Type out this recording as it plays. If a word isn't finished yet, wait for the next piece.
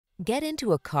Get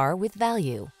into a car with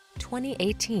value.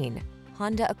 2018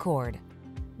 Honda Accord.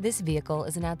 This vehicle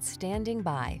is an outstanding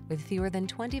buy with fewer than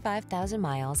 25,000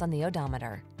 miles on the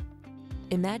odometer.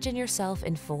 Imagine yourself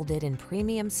enfolded in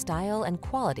premium style and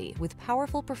quality with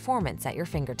powerful performance at your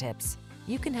fingertips.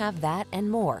 You can have that and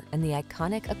more in the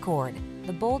iconic Accord,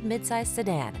 the bold midsize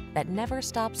sedan that never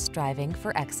stops striving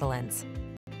for excellence.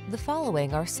 The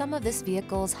following are some of this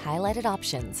vehicle's highlighted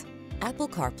options: Apple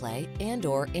CarPlay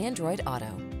and/or Android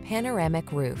Auto,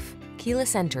 panoramic roof,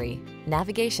 keyless entry,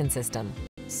 navigation system,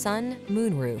 sun,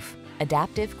 moonroof,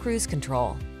 adaptive cruise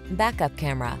control, backup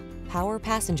camera, power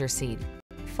passenger seat,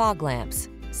 fog lamps,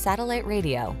 satellite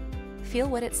radio. Feel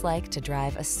what it's like to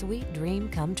drive a sweet dream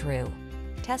come true.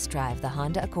 Test drive the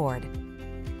Honda Accord.